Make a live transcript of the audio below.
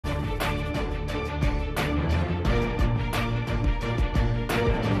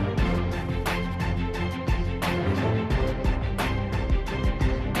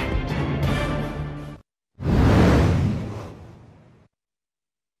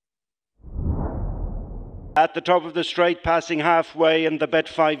At the top of the straight, passing halfway, and the bet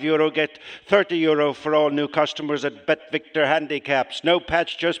 €5 get €30 for all new customers at Bet Victor Handicaps. No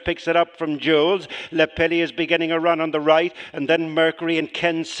Patch just picks it up from Jules. Le Pelli is beginning a run on the right, and then Mercury and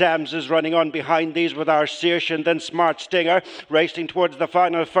Ken Sams is running on behind these with our Search, and then Smart Stinger racing towards the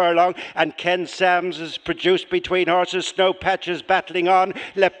final furlong, and Ken Sams is produced between horses. Snow Patch is battling on.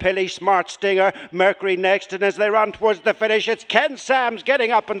 Le Pelli, Smart Stinger, Mercury next, and as they run towards the finish, it's Ken Sams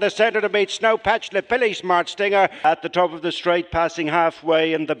getting up in the centre to meet Snow Patch, Le Pelli, Smart Stinger. At the top of the straight, passing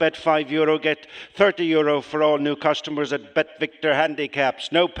halfway, and the bet €5 get €30 for all new customers at Bet Victor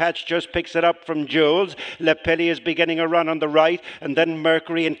Handicaps. No Patch just picks it up from Jules. Le Pelli is beginning a run on the right, and then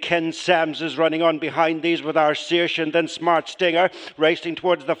Mercury and Ken Sams is running on behind these with our Search, and then Smart Stinger racing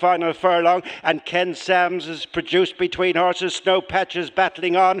towards the final furlong, and Ken Sams is produced between horses. Snow Patch is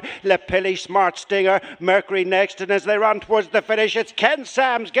battling on. Le Pelli, Smart Stinger, Mercury next, and as they run towards the finish, it's Ken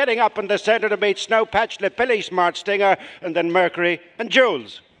Sams getting up in the centre to meet Snow Patch, Le Pelli, Smart Stinger, and then Mercury and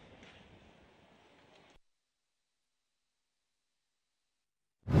Jules.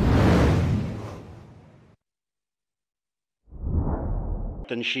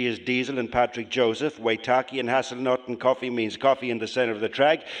 And She Is Diesel and Patrick Joseph. Waitaki and Hasselnut and Coffee means coffee in the centre of the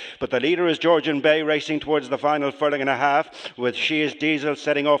track. But the leader is Georgian Bay racing towards the final furlong and a half, with She Is Diesel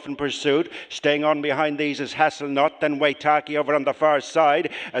setting off in pursuit. Staying on behind these is Hasselnut, then Waitaki over on the far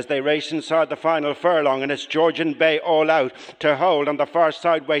side as they race inside the final furlong, and it's Georgian Bay all out to hold on the far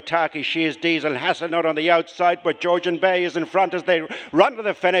side. Waitaki, She Is Diesel, Hasselnut on the outside, but Georgian Bay is in front as they run to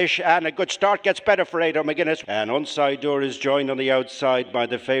the finish, and a good start gets better for Ado McGuinness. And Unside Door is joined on the outside by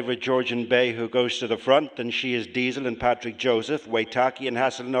the favourite Georgian Bay, who goes to the front, and She Is Diesel and Patrick Joseph. Waitaki and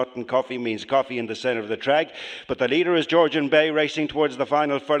Hasselnut and Coffee means coffee in the centre of the track. But the leader is Georgian Bay racing towards the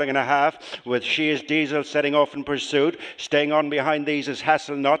final furlong and a half, with She Is Diesel setting off in pursuit. Staying on behind these is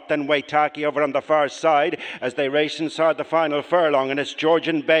Hasselnut, then Waitaki over on the far side as they race inside the final furlong, and it's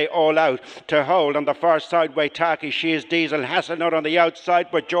Georgian Bay all out to hold on the far side. Waitaki, She Is Diesel, Hasselnut on the outside,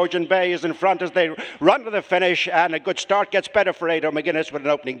 but Georgian Bay is in front as they run to the finish, and a good start gets better for Ado McGuinness with an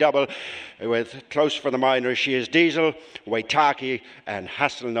opening double, with close for the minors. She Is Diesel, Waitaki and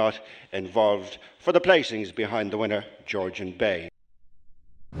Hasselnut involved for the placings behind the winner, Georgian Bay.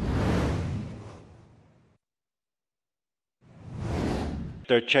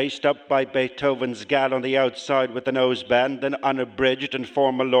 They're chased up by Beethoven's Gal on the outside with the noseband, then Unabridged and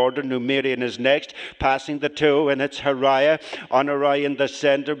Formal Order. Numerian is next, passing the two, and it's Haraya. Honorai in the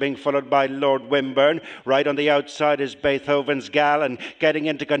centre, being followed by Lord Wimburn. Right on the outside is Beethoven's Gal, and getting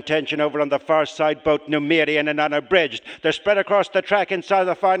into contention over on the far side, both Numerian and Unabridged. They're spread across the track inside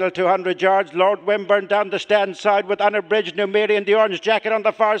the final 200 yards. Lord Wimburn down the stand side with Unabridged. Numerian, the orange jacket on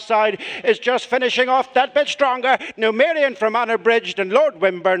the far side, is just finishing off that bit stronger. Numerian from Unabridged and Lord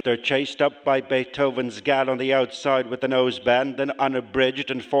Wimburn. They're chased up by Beethoven's Gal on the outside with the noseband, then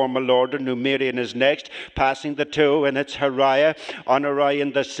Unabridged and Formal Order. Numerian is next, passing the two, and it's Haraya. Honorai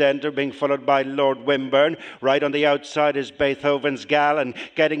in the centre, being followed by Lord Wimburn. Right on the outside is Beethoven's Gal, and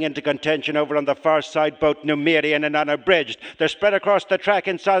getting into contention over on the far side, both Numerian and Unabridged. They're spread across the track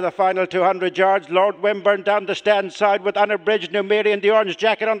inside the final 200 yards. Lord Wimburn down the stand side with Unabridged. Numerian, the orange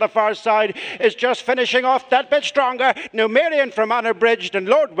jacket on the far side, is just finishing off that bit stronger. Numerian from Unabridged and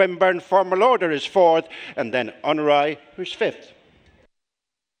Lord Wimburn. Formal Order is fourth, and then Honorai, who's fifth.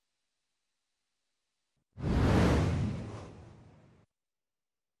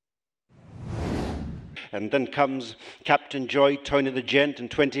 And then comes Captain Joy, Tony the Gent, in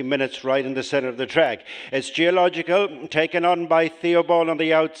 20 minutes right in the centre of the track. It's Geological, taken on by Theobald on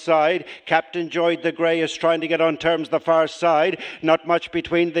the outside. Captain Joy the Grey is trying to get on terms the far side. Not much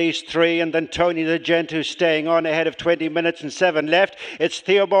between these three, and then Tony the Gent, who's staying on ahead of 20 minutes and 7 left. It's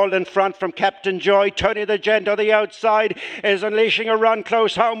Theobald in front from Captain Joy. Tony the Gent on the outside is unleashing a run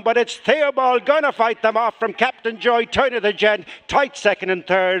close home, but it's Theobald going to fight them off from Captain Joy. Tony the Gent, tight second and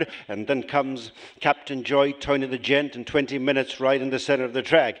third. And then comes Captain Joy, Tony the Gent, in 20 minutes right in the centre of the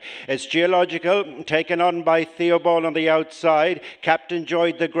track. It's Geological, taken on by Theobald on the outside. Captain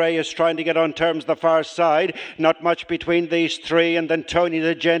Joy the Grey is trying to get on terms the far side. Not much between these three, and then Tony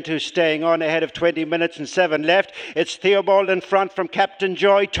the Gent, who's staying on ahead of 20 minutes and 7 left. It's Theobald in front from Captain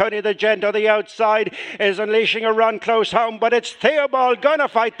Joy. Tony the Gent on the outside is unleashing a run close home, but it's Theobald going to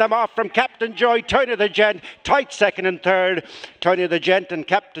fight them off from Captain Joy. Tony the Gent, tight second and third. Tony the Gent and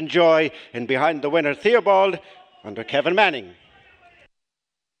Captain Joy in behind the winner, Theobald, under Kevin Manning.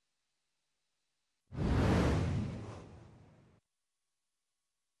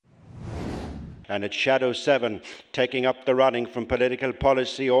 and it's Shadow 7 taking up the running from Political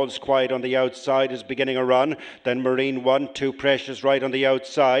Policy. All's Quiet on the outside is beginning a run. Then Marine 1, 2 Precious right on the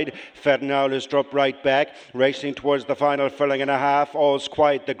outside. Fernal is dropped right back, racing towards the final furlong and a half. All's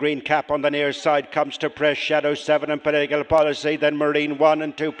Quiet, the green cap on the near side, comes to press Shadow 7 and Political Policy. Then Marine 1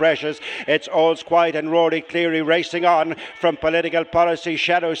 and 2 Precious. It's All's Quiet and Rory Cleary racing on from Political Policy.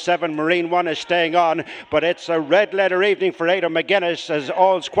 Shadow 7, Marine 1 is staying on, but it's a red letter evening for Ada McGuinness as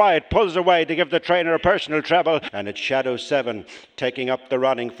All's Quiet pulls away to give the trainer a personal treble, and it's Shadow 7 taking up the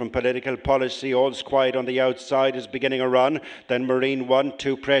running from Political Policy. All's Quiet on the outside is beginning a run. Then Marine 1,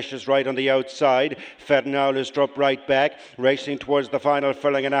 2 Precious right on the outside. Fernal is dropped right back, racing towards the final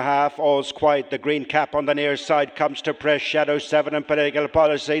furlong and a half. All's Quiet, the green cap on the near side, comes to press Shadow 7 and Political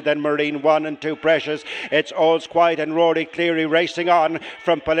Policy. Then Marine 1 and 2 Precious. It's All's Quiet and Rory Cleary racing on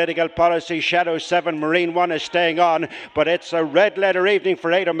from Political Policy. Shadow 7, Marine 1 is staying on, but it's a red letter evening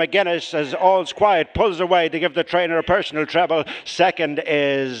for Ada McGuinness as All's Quiet pulls away to give the trainer a personal treble. Second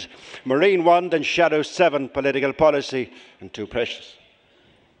is Marine 1, then Shadow 7, Political Policy, and 2 Precious.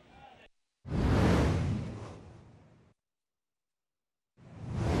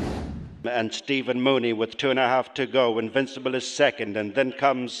 And Stephen Mooney with 2.5 to go. Invincible is second, and then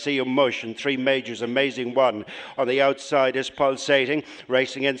comes See You Mush and 3 Majors. Amazing One on the outside is Pulsating,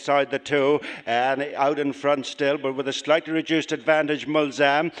 racing inside the 2 and out in front still, but with a slightly reduced advantage.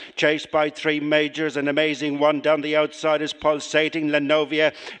 Mulzam chased by 3 Majors. An Amazing One down the outside is Pulsating.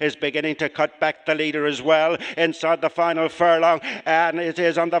 Lenovia is beginning to cut back the leader as well inside the final furlong, and it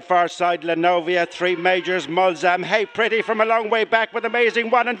is on the far side Lenovia, 3 Majors, Mulzam, Hey Pretty from a long way back with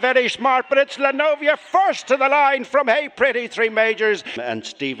Amazing One and Very Smart, but it's Lenovia first to the line from Hey Pretty, 3 Majors. And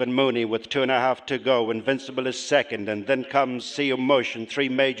Stephen Mooney with 2.5 to go. Invincible is second, and then comes See You Mush and 3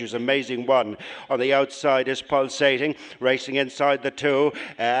 Majors. Amazing One on the outside is Pulsating, racing inside the 2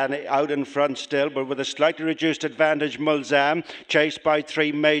 and out in front still, but with a slightly reduced advantage. Mulzam chased by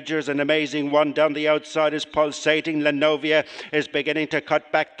 3 Majors. An Amazing One down the outside is Pulsating. Lenovia is beginning to cut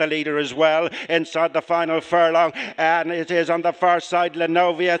back the leader as well inside the final furlong, and it is on the far side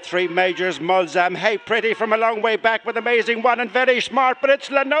Lenovia, 3 Majors, Mulzam, Hey Pretty from a long way back with Amazing One and Very Smart, but it's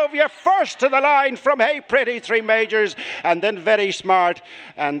Lenovia first to the line from Hey Pretty, 3 Majors, and then Very Smart,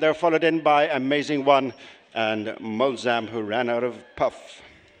 and they're followed in by Amazing One and Mulzam, who ran out of puff.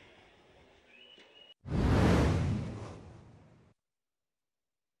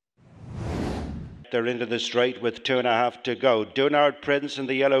 They're into the straight with 2.5 to go. Dunard Prince in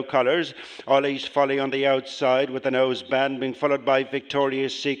the yellow colours. Ollie's Folly on the outside with the nose band, being followed by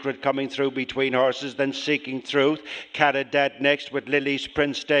Victoria's Secret coming through between horses. Then Seeking Truth. Caradad next with Lily's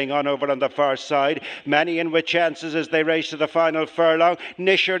Prince staying on over on the far side. Manion with chances as they race to the final furlong.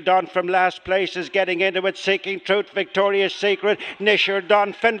 Nisher Don from last place is getting into it. Seeking Truth, Victoria's Secret. Nisher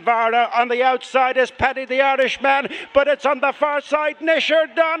Don, Finvara on the outside is Paddy the Irishman, but it's on the far side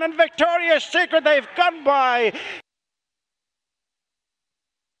Nisher Don and Victoria's Secret. They've gone by.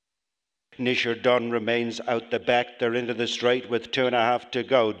 Nisher Dunn remains out the back. They're into the straight with 2.5 to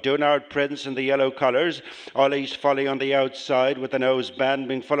go. Dunard Prince in the yellow colours. Ollie's Folly on the outside with the nose band,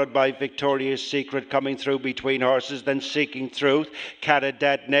 being followed by Victoria's Secret coming through between horses. Then Seeking Truth.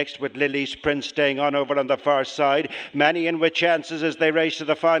 Caradad next with Lily's Prince staying on over on the far side. Manion with chances as they race to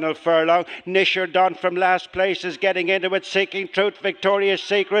the final furlong. Nisher Dunn from last place is getting into it. Seeking Truth, Victoria's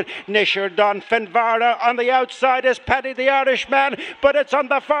Secret. Nisher Dunn, Finvara on the outside is Paddy the Irishman, but it's on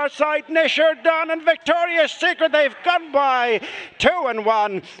the far side Nisher Dunn and Victoria's Secret. They've gone by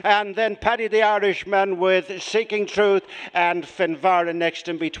 2-1, and then Paddy the Irishman with Seeking Truth and Finvara next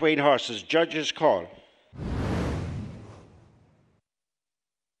in between horses. Judges call.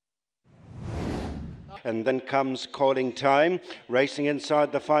 And then comes Calling Time, racing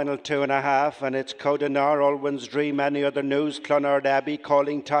inside the final 2.5, and it's Codenar, Alwyn's Dream, Any Other News, Clonard Abbey.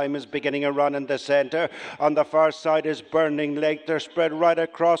 Calling Time is beginning a run in the centre. On the far side is Burning Lake. They're spread right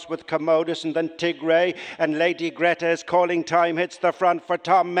across with Commodus and then Tigray and Lady Greta as Calling Time hits the front for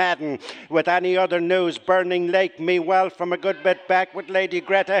Tom Madden. With Any Other News, Burning Lake, Me Well from a good bit back with Lady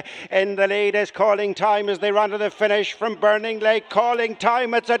Greta. In the lead is Calling Time as they run to the finish from Burning Lake. Calling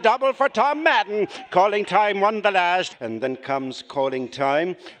Time, it's a double for Tom Madden. Calling Time won the last, and then comes Calling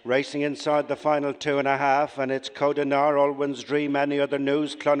Time, racing inside the final 2.5, and it's Codenar, Alwyn's Dream, Any Other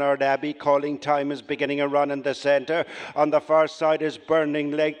News, Clonard Abbey. Calling Time is beginning a run in the centre. On the far side is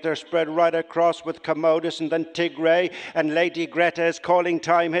Burning Lake. They're spread right across with Commodus and then Tigray and Lady Greta as Calling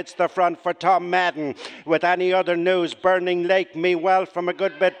Time hits the front for Tom Madden. With Any Other News, Burning Lake, Me Well from a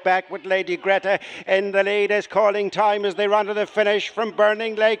good bit back with Lady Greta. In the lead is Calling Time as they run to the finish from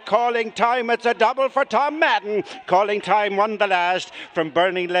Burning Lake. Calling Time, it's a double for for Tom Madden. Calling time won the last from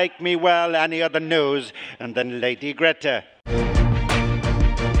Burning Lake, me well, any other news, and then Lady Greta.